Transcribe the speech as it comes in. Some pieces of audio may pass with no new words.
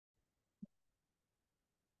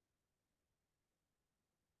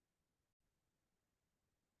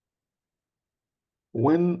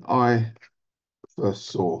When I first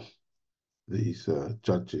saw these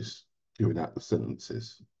judges giving out the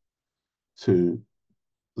sentences to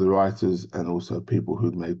the writers and also people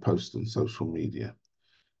who'd made posts on social media,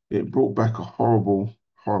 it brought back a horrible,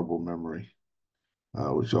 horrible memory,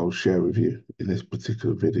 which I'll share with you in this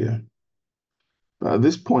particular video. But at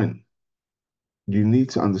this point, you need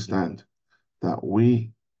to understand that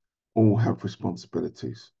we all have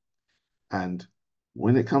responsibilities. And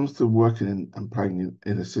when it comes to working and playing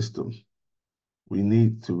in a system, we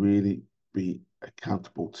need to really be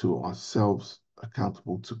accountable to ourselves,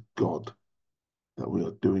 accountable to God, that we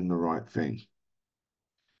are doing the right thing.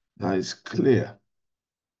 Now, it's clear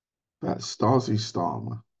that Stasi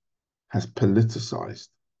Starmer has politicized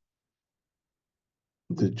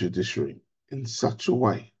the judiciary in such a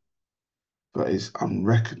way that is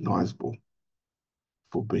unrecognizable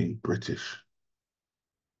for being British.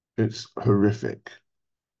 It's horrific.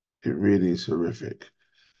 It really is horrific.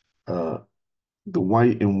 The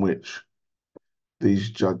way in which these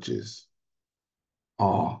judges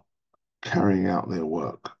are carrying out their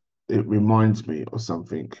work, it reminds me of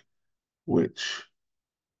something which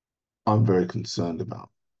I'm very concerned about.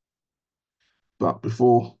 But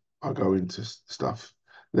before I go into stuff,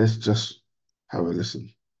 let's just have a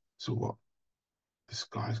listen to what this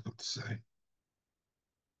guy's got to say.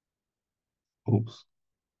 Oops.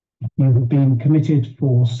 You have been committed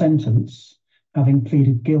for sentence, having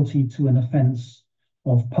pleaded guilty to an offence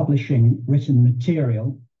of publishing written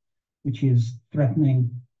material, which is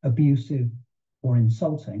threatening, abusive, or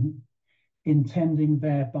insulting, intending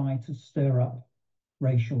thereby to stir up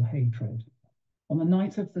racial hatred. On the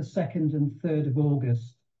night of the 2nd and 3rd of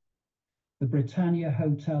August, the Britannia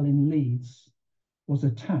Hotel in Leeds was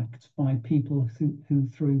attacked by people who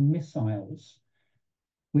threw missiles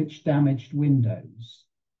which damaged windows.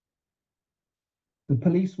 The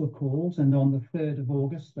police were called, and on the 3rd of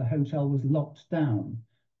August, the hotel was locked down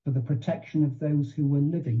for the protection of those who were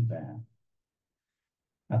living there.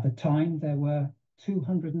 At the time, there were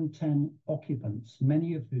 210 occupants,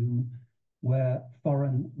 many of whom were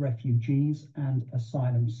foreign refugees and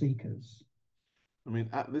asylum seekers. I mean,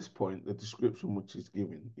 at this point, the description which is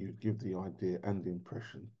given, you give the idea and the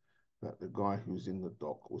impression that the guy who's in the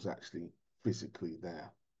dock was actually physically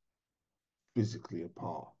there, physically a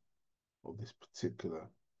part of this particular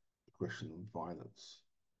aggression and violence.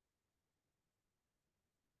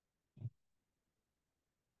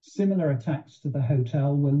 Similar attacks to the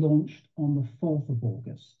hotel were launched on the 4th of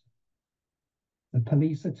August. The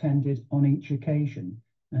police attended on each occasion,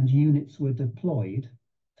 and units were deployed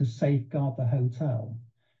to safeguard the hotel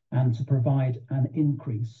and to provide an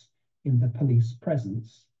increase in the police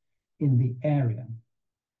presence in the area.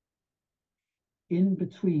 In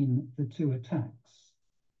between the two attacks,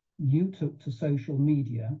 you took to social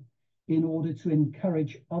media in order to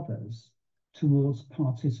encourage others towards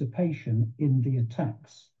participation in the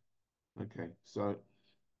attacks. Okay, so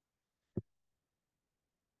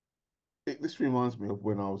this reminds me of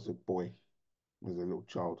when I was a boy, as a little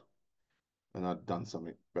child, and I'd done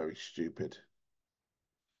something very stupid.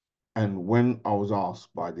 And when I was asked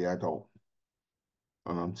by the adult,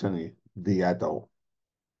 and I'm telling you, the adult,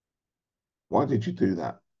 why did you do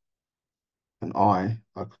that? And I,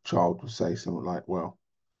 like a child, would say something like, well,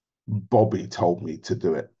 Bobby told me to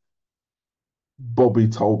do it. Bobby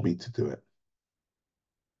told me to do it.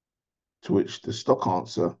 To which the stock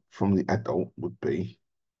answer from the adult would be,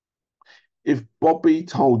 if Bobby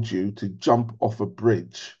told you to jump off a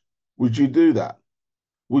bridge, would you do that?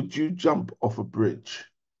 Would you jump off a bridge?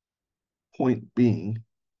 Point being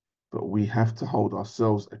that we have to hold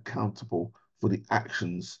ourselves accountable for the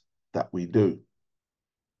actions that we do.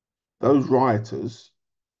 Those rioters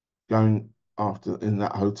going after in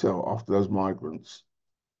that hotel after those migrants,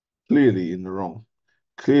 clearly in the wrong,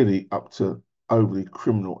 clearly up to overly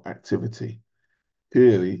criminal activity,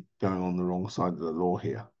 clearly going on the wrong side of the law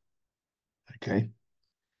here. Okay.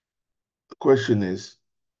 The question is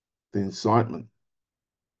the incitement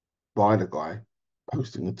by the guy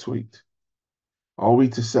posting a tweet. Are we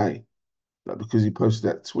to say that because he posted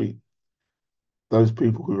that tweet, those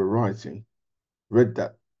people who were rioting read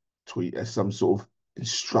that tweet as some sort of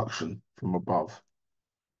instruction from above?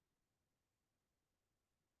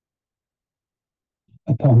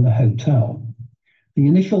 Upon the hotel, the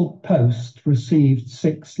initial post received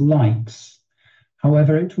 6 likes.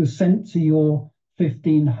 However, it was sent to your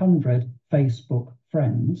 1,500 Facebook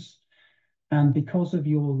friends, and because of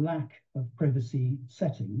your lack of privacy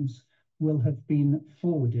settings, will have been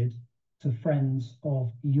forwarded to friends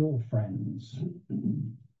of your friends.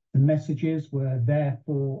 The messages were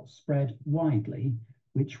therefore spread widely,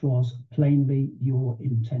 which was plainly your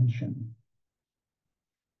intention.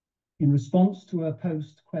 In response to a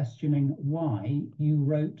post questioning why, you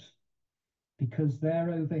wrote, "Because they're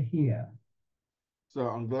over here." So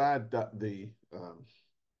I'm glad that the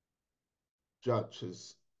judge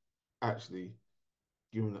has actually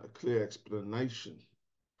given a clear explanation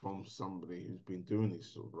from somebody who's been doing this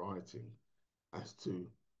sort of writing as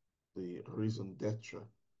to the raison d'etre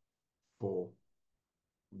for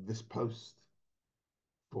this post,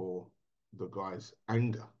 for the guy's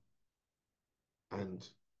anger. And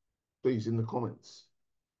please, in the comments,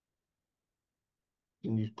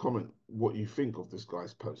 can you comment what you think of this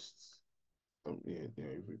guy's posts?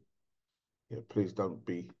 Please don't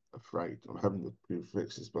be afraid. I'm having to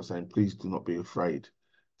prefix this by saying, please do not be afraid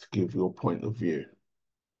to give your point of view.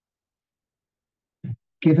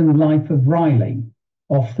 Given the life of Riley,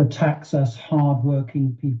 off the tax us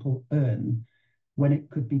hard-working people earn when it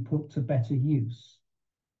could be put to better use.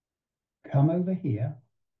 Come over here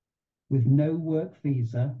with no work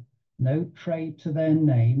visa, no trade to their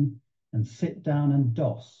name, and sit down and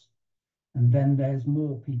doss. And then there's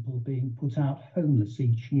more people being put out homeless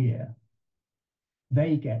each year.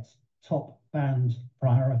 They get top band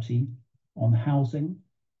priority on housing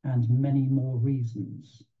and many more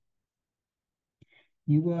reasons.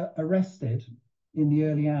 You were arrested in the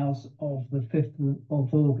early hours of the 5th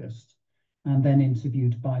of August and then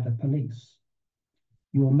interviewed by the police.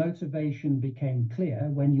 Your motivation became clear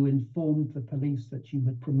when you informed the police that you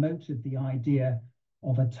had promoted the idea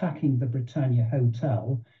of attacking the Britannia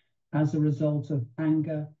Hotel as a result of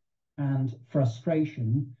anger and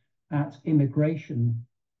frustration at immigration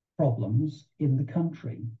problems in the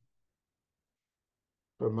country.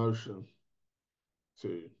 Promotion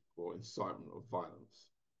to or incitement of violence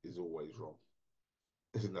is always wrong.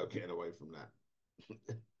 There's no getting away from that.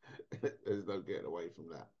 There's no getting away from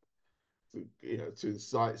that. To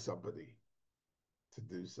incite somebody to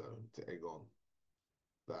do so, to egg on,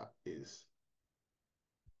 that is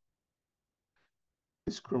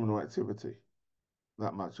it's criminal activity.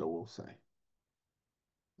 That much I will say.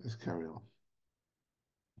 Let's carry on.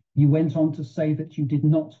 You went on to say that you did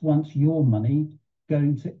not want your money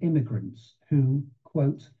going to immigrants who,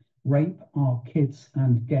 quote, rape our kids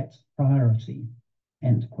and get priority,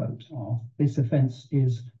 end quote. This offence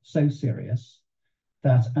is so serious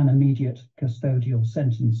that an immediate custodial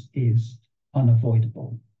sentence is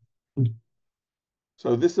unavoidable.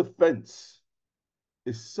 So this offence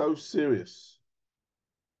is so serious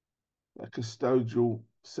that custodial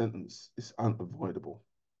sentence is unavoidable.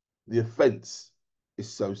 The offence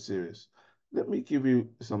is so serious. Let me give you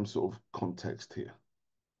some sort of context here.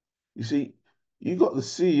 You see, you got the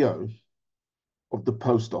CEO of the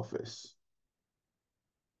post office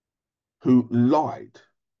who lied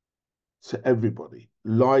to everybody,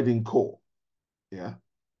 lied in court, yeah,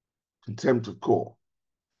 contempt of court,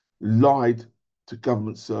 lied to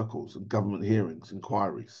government circles and government hearings,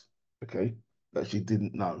 inquiries, okay, that she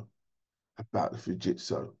didn't know about the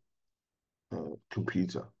Fujitsu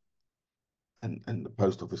computer and the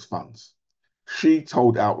post office funds. She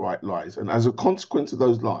told outright lies. And as a consequence of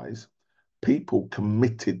those lies, people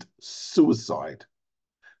committed suicide.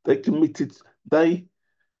 They,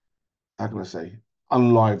 how can I say,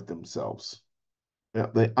 unlived themselves. Yeah,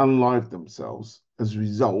 they unlived themselves as a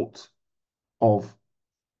result of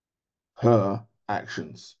her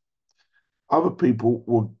actions. Other people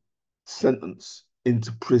were sentenced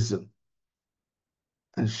into prison,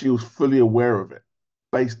 and she was fully aware of it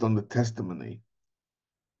based on the testimony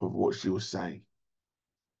of what she was saying.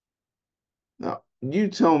 Now, you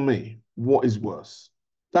tell me what is worse,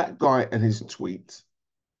 that guy and his tweet,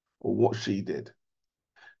 or what she did,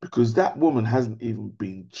 because that woman hasn't even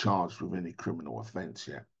been charged with any criminal offense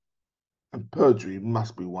yet, and perjury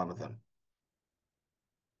must be one of them.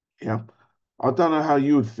 Yeah, I don't know how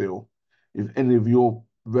you would feel if any of your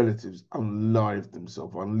relatives unlived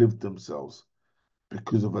themselves, unlived themselves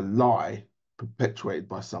because of a lie perpetuated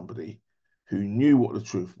by somebody who knew what the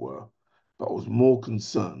truth were, but was more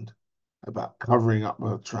concerned about covering up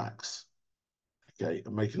her tracks, okay,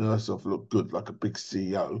 and making herself look good like a big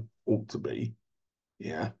CEO ought to be,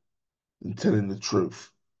 yeah, and telling the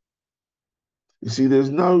truth. You see,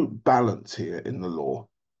 there's no balance here in the law.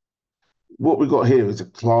 What we got here is a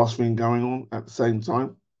class thing going on at the same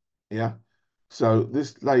time, yeah. So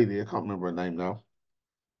this lady, I can't remember her name now,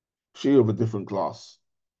 she of a different class,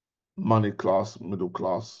 money class, middle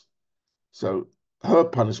class. So her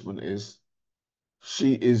punishment is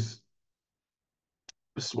she is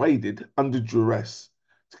persuaded under duress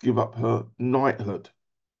to give up her knighthood.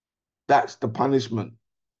 That's the punishment.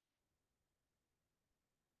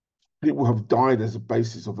 People have died as a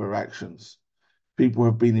basis of her actions. People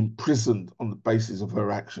have been imprisoned on the basis of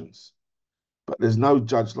her actions. But there's no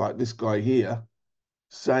judge like this guy here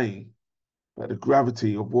saying that the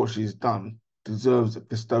gravity of what she's done deserves a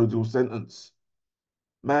custodial sentence.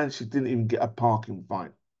 Man, she didn't even get a parking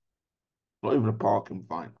fine. Not even a parking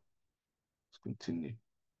fine. Let's continue.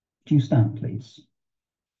 Do you stand, please?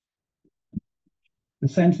 The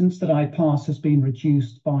sentence that I pass has been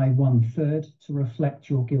reduced by 1/3 to reflect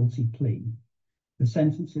your guilty plea. The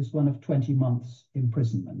sentence is one of 20 months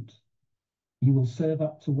imprisonment. You will serve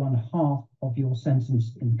up to 1/2 of your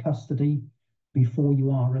sentence in custody before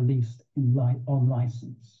you are released on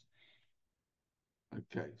license.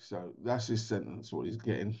 Okay, so that's his sentence, what he's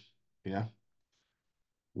getting. Yeah,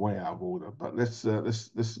 way out of order. But let's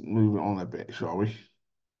move it on a bit, shall we?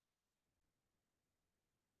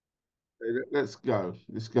 Let's go.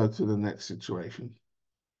 Let's go to the next situation.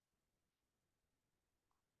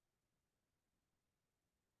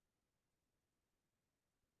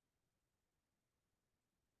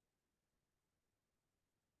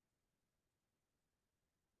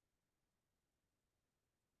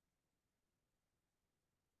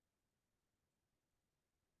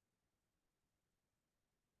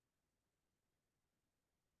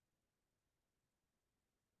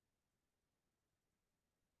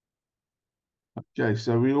 Okay,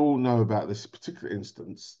 so we all know about this particular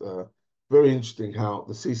instance. Very interesting how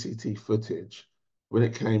the CCTV footage, when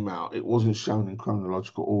it came out, it wasn't shown in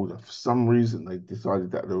chronological order. For some reason, they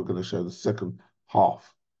decided that they were going to show the second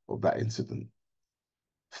half of that incident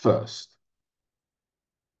first.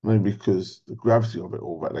 Maybe because the gravity of it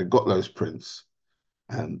all, but they got those prints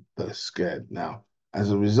and they're scared now.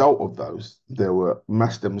 As a result of those, there were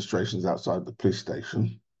mass demonstrations outside the police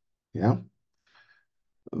station. Yeah.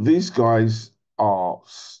 These guys are,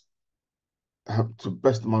 to the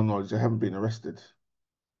best of my knowledge, they haven't been arrested.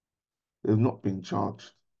 They've not been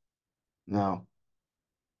charged. Now,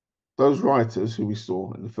 those rioters who we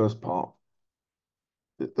saw in the first part,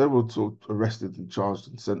 they were arrested and charged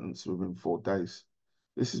and sentenced within 4 days.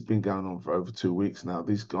 This has been going on for over 2 weeks now.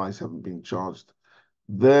 These guys haven't been charged.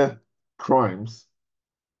 Their crimes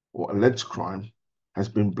or alleged crime has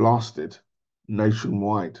been blasted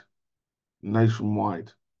nationwide.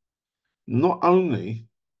 Nationwide. Not only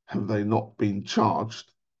have they not been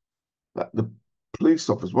charged, but the police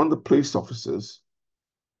officer, one of the police officers,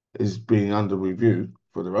 is being under review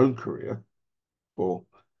for their own career for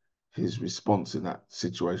his response in that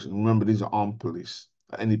situation. Remember, these are armed police.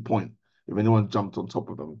 At any point, if anyone jumped on top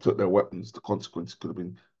of them, took their weapons, the consequences could have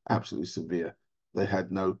been absolutely severe. They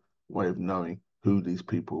had no way of knowing who these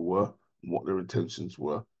people were and what their intentions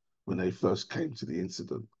were when they first came to the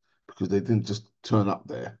incident, because they didn't just turn up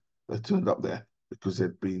there. They turned up there because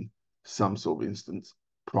there'd been some sort of instance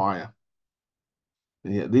prior.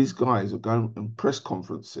 And yet these guys are going in press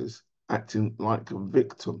conferences acting like a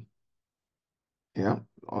victim. Yeah,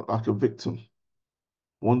 like a victim,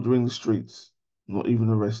 wandering the streets, not even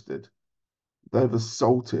arrested. They've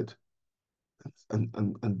assaulted and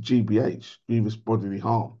GBH, grievous bodily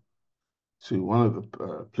harm, to one of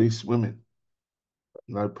the police women.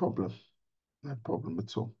 No problem. No problem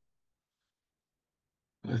at all.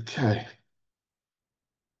 Okay.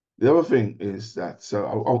 The other thing is that, so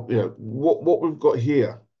what we've got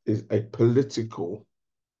here is a political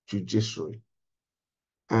judiciary.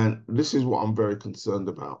 And this is what I'm very concerned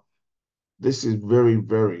about. This is very,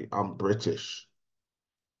 very un-British.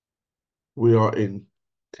 We are in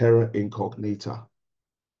terra incognita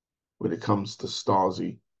when it comes to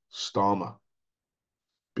Stasi Starmer.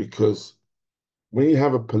 Because when you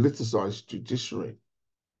have a politicized judiciary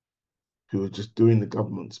who are just doing the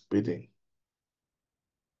government's bidding,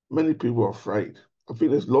 many people are afraid. I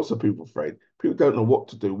think there's lots of people afraid. People don't know what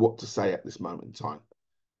to do, what to say at this moment in time.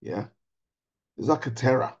 Yeah. There's like a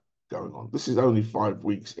terror going on. This is only 5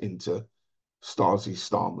 weeks into Stasi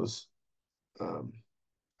Starmer's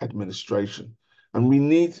administration. And we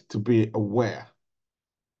need to be aware.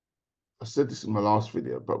 I said this in my last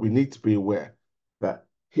video, but we need to be aware that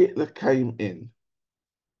Hitler came in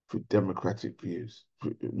through democratic views,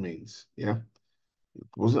 it means, yeah. It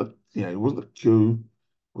wasn't, it wasn't a coup,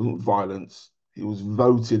 it wasn't violence. He was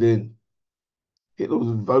voted in. Hitler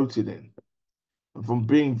was voted in. And from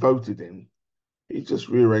being voted in, he just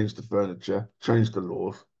rearranged the furniture, changed the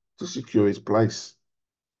laws to secure his place.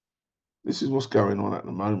 This is what's going on at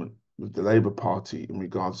the moment with the Labour Party in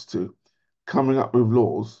regards to coming up with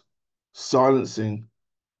laws, silencing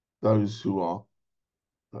those who are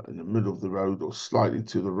in the middle of the road or slightly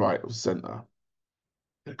to the right of centre.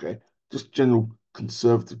 Okay, just general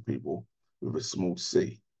conservative people with a small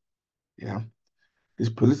c. Yeah, he's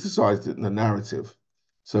politicized it in the narrative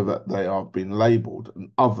so that they are being labelled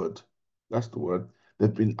and othered. That's the word.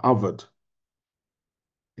 They've been othered.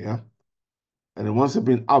 Yeah, And then once they've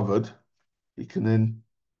been othered, he can then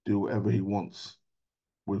do whatever he wants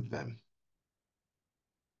with them.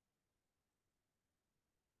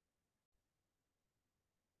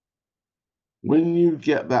 When you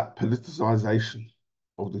get that politicization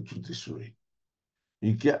of the judiciary,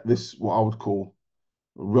 you get this, what I would call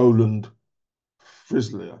Roland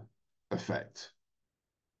Frizzler effect.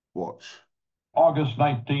 Watch. August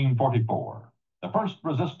 1944. The first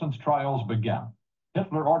resistance trials began.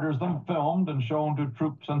 Hitler orders them filmed and shown to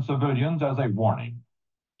troops and civilians as a warning.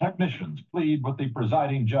 Technicians plead with the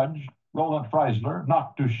presiding judge, Roland Freisler,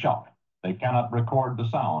 not to shout. They cannot record the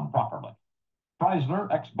sound properly.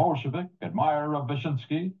 Freisler, ex-Bolshevik, admirer of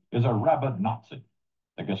Wyszynski, is a rabid Nazi.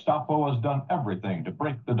 The Gestapo has done everything to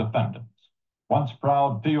break the defendants. Once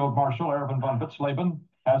proud Field Marshal Erwin von Witzleben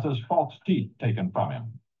has his false teeth taken from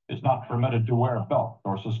him, is not permitted to wear a belt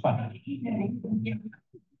or suspenders.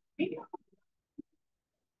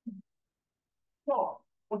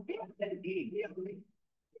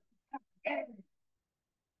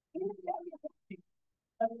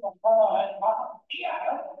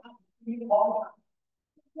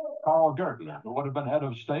 Karl Gertler, who would have been head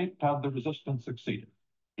of state had the resistance succeeded.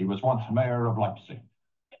 He was once mayor of Leipzig.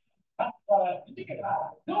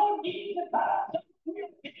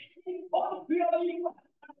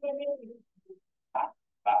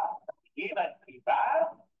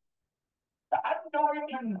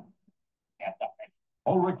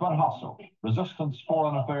 Ulrich von Hassel, resistance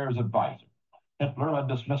foreign affairs advisor. Hitler had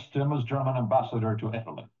dismissed him as German ambassador to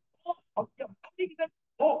Italy.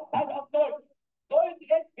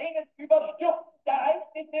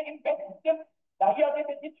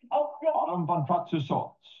 Adam von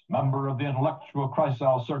Praxis-Holz, member of the intellectual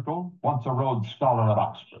Kreisau Circle, once a Rhodes Scholar at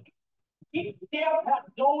Oxford.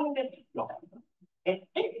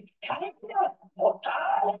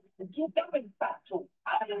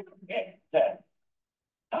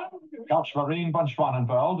 Count Schwerin von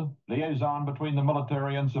Schwanenfeld, liaison between the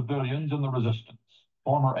military and civilians in the resistance,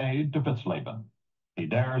 former aide to Witzleben. He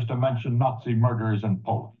dares to mention Nazi murders in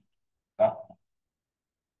Poland.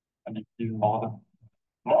 And you all of them?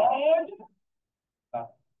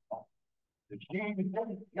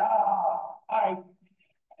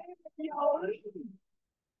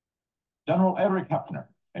 General Erich Hepner,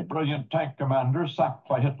 a brilliant tank commander sacked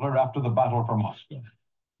by Hitler after the battle for Moscow.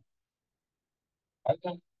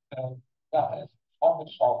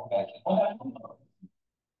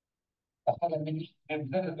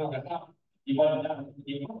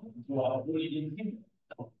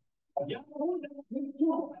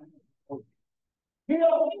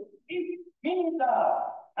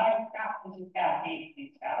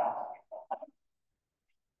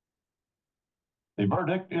 The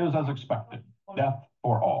verdict is as expected, death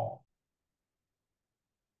for all.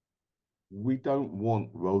 We don't want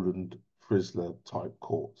Roland Frizzler type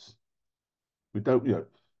courts. We don't,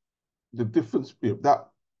 the difference,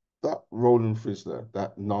 that Roland Frizzler,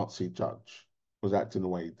 that Nazi judge, was acting the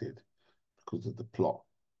way he did because of the plot,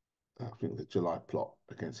 I think the July plot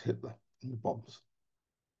against Hitler and the bombs.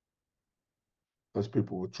 Those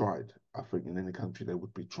people were tried. I think in any country they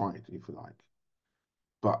would be tried, if you like.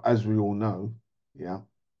 But as we all know,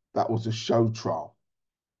 that was a show trial.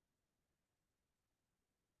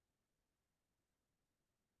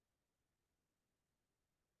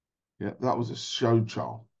 Yeah, that was a show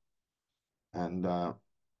trial. And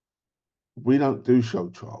we don't do show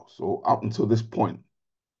trials, or up until this point,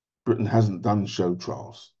 Britain hasn't done show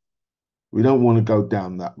trials. We don't want to go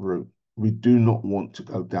down that route. We do not want to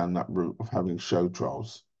go down that route of having show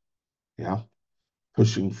trials,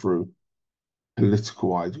 pushing through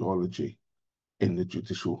political ideology in the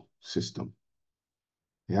judicial system.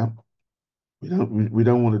 We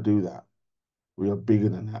don't want to do that. We are bigger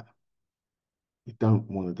than that. We don't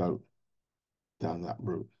want to go down that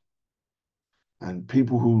route. And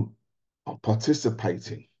people who are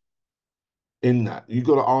participating in that, you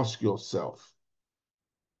got to ask yourself,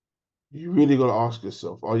 you really got to ask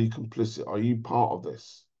yourself, are you complicit? Are you part of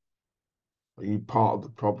this? Are you part of the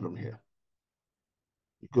problem here?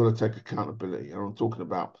 You've got to take accountability. And I'm talking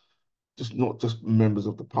about not just members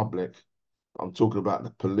of the public. I'm talking about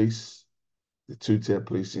the police, the two-tier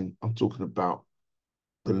policing. I'm talking about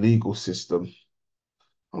the legal system.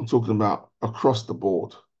 I'm talking about across the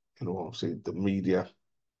board, I'm saying, the media.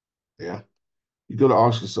 You've got to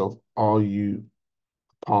ask yourself, are you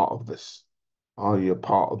part of this? Are you a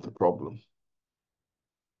part of the problem?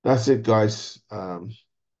 That's it, guys.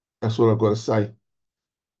 That's all I've got to say.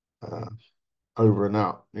 Over and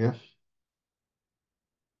out. Yeah.